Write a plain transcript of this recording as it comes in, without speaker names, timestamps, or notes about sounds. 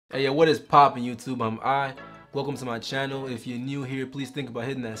Hey, yo, what is poppin' YouTube? I'm I. Welcome to my channel. If you're new here, please think about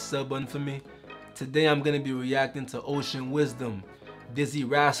hitting that sub button for me. Today I'm gonna be reacting to Ocean Wisdom, Dizzee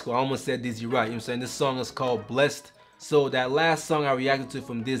Rascal. I almost said Dizzee right, you know what I'm saying? This song is called Blessed. So that last song I reacted to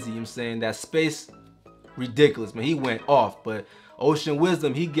from Dizzee, you know what I'm saying? That Space, ridiculous, man. He went off, but Ocean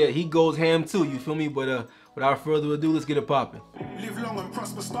Wisdom, he goes ham too, you feel me? But without further ado, let's get it poppin'. Live long and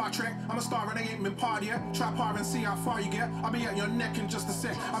prosper, Star Trek. I'm a star and I ain't been party yet. Try hard and see how far you get. I'll be at your neck in just a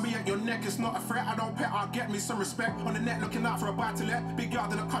sec. I'll be at your neck, it's not a threat. I don't pet, I'll get me some respect. On the net looking out for a buy to let. Big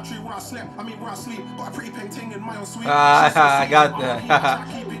yard in the country where I slept. I mean where I sleep. Got a pretty painting in my own suite. I got that.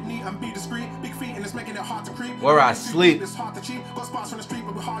 Keep it neat and be discreet. Big feet and it's making it hard to creep. Where I sleep. It's hard to cheat. Got spots from the street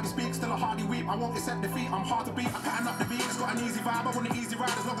but we hardly speak. Still a hardy weep. I won't accept defeat. I'm hard to beat. I'm cutting up the beat. It's got an easy vibe. I want an easy ride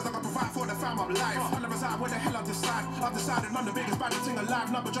as long as I can provide for the fam of life. I never reside where the hell I decide. I've decided I'm the biggest baddest thing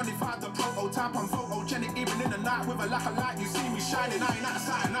alive. Number Johnny 5, the prototype. I'm photogenic even in the night with a lack of light. You see me shining. I ain't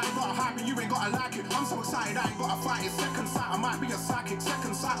outside and I ain't got a hype and you ain't gotta like it. I'm so excited I ain't gotta fight it. Second sight I might be a psychic.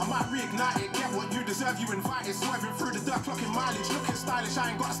 Second sight I might reignite it. Get what you deserve, you invited. Swerving through the dirt, clocking mileage. Looking stylish, I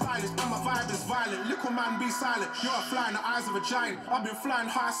ain't got a stylist. And my vibe is violent. Little man, be silent. You're a fly in the eyes of a giant. I've been flying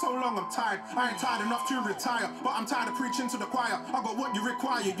high so long I'm tired. I ain't tired enough to retire, but I'm tired of preaching to the choir. I got what you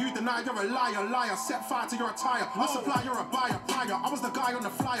require. You deny, you're a liar. Liar, set fire to your attire. I supply, you're a buyer. Prior, I was the guy on the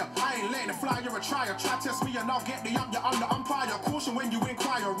flyer. I ain't letting it fly, you're a trier. Try test me and I'll get the up, I'm the umpire. Caution when you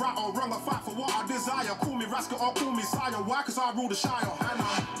inquire, right or wrong, I fight for what I desire. Call me rascal or call me sire. Why? Cause I rule the shire.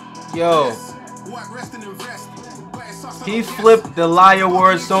 Yo, he flipped the liar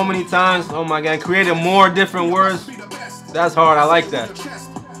word so many times. Oh my god, created more different words. That's hard, I like that.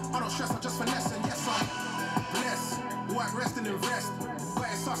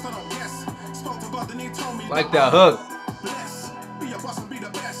 Like that hook.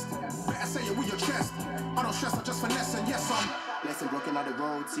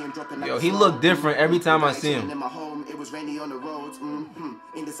 Yo, he looked different every time I see him. In my home, it was rainy on the roads.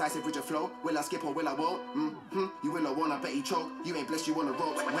 Indecisive with your flow. Will I skip or will I won't? You will or won't, I bet you choke. You ain't blessed, you on the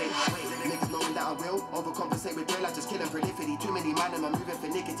ropes. Wait. Niggas knowing that I will overcompensate with drill. I just kill them prolifically. Too many man and I'm moving for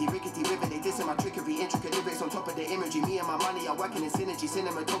nickety, rickety, rivet. They dissing my trickery, intricate lyrics on top of the imagery. Me and my money are working in synergy,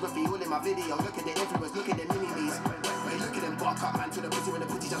 cinematography, all in my video. Look at the influence, look at the mini-me's. Look at them bark up, man, to the pussy when the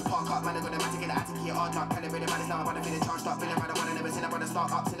pussy just park up. Man, I got the man to get the attic here, hard up. Calibrated man is now, but I'm feeling charged up. Feeling right, I wanna never seen a brother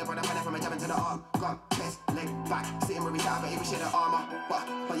start up. Seen a brother running from a jab into the arm. Gun, chest, leg, back. Sitting where we sat, but he was shit of armor.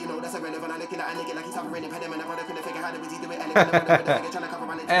 But you know that's irrelevant. I'm looking at a nigga like he's having an impediment. A brother couldn't figure how to do it.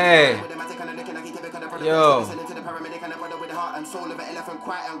 Hey. Yo. To the paramedic and a brother with the heart and soul of an elephant,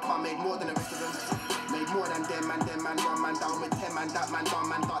 quiet and calm. Made more than the rest of them. Made more than them man, run man down with 10 man, that man, down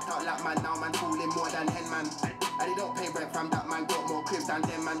man, dot out lap man, now man, fooling more than 10 man. And they don't pay rent from that man, got more cribs than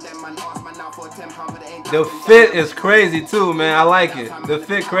them man, ask man now for £10, but it ain't. The fit is crazy too, man. I like it. The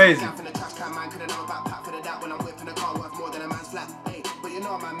fit crazy.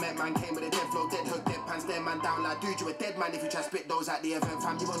 Man came with a dead flow, dead hook, dead pants, dead man down like dude, you a dead man if you try to spit those at the event,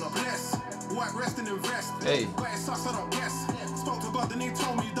 fam, you will not bless. White rest and invest. Hey. But it's us, I don't guess. Spoke to God and he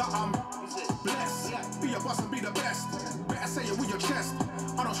told me that I'm blessed. Be a boss and be the best. Better say it with your chest.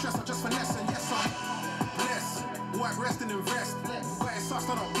 I don't stress, I just finesse and yes, I'm blessed. White rest and invest. But it's us,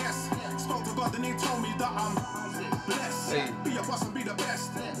 I don't guess. Spoke to God and he told me that I'm blessed. Hey. Be a boss and be the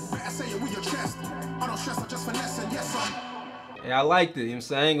best. Better say it with your chest. I don't stress, I just finesse and yes, I'm. Yeah, I liked it, you know what I'm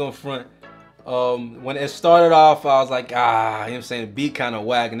saying? I ain't gonna front. When it started off, I was like, you know what I'm saying? The beat kind of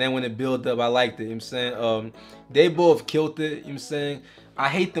whack. And then when it built up, I liked it, you know what I'm saying? They both killed it, you know what I'm saying? I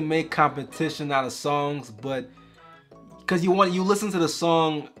hate to make competition out of songs, but because you listen to the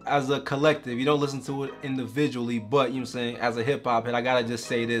song as a collective, you don't listen to it individually, but, you know what I'm saying? As a hip hop head, I gotta just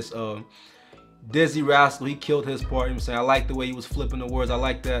say this. Dizzee Rascal, he killed his part, you know what I'm saying? I like the way he was flipping the words, I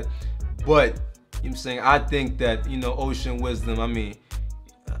like that. But, you know what I'm saying, I think that, you know, Ocean Wisdom, I mean,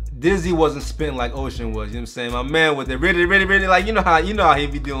 Dizzee wasn't spitting like Ocean was, you know what I'm saying? My man with it really, like, you know how he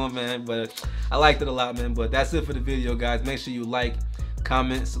be doing, man. But I liked it a lot, man. But that's it for the video, guys. Make sure you like,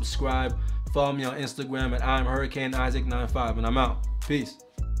 comment, subscribe. Follow me on Instagram at I'm Hurricane Isaac 95, and I'm out. Peace.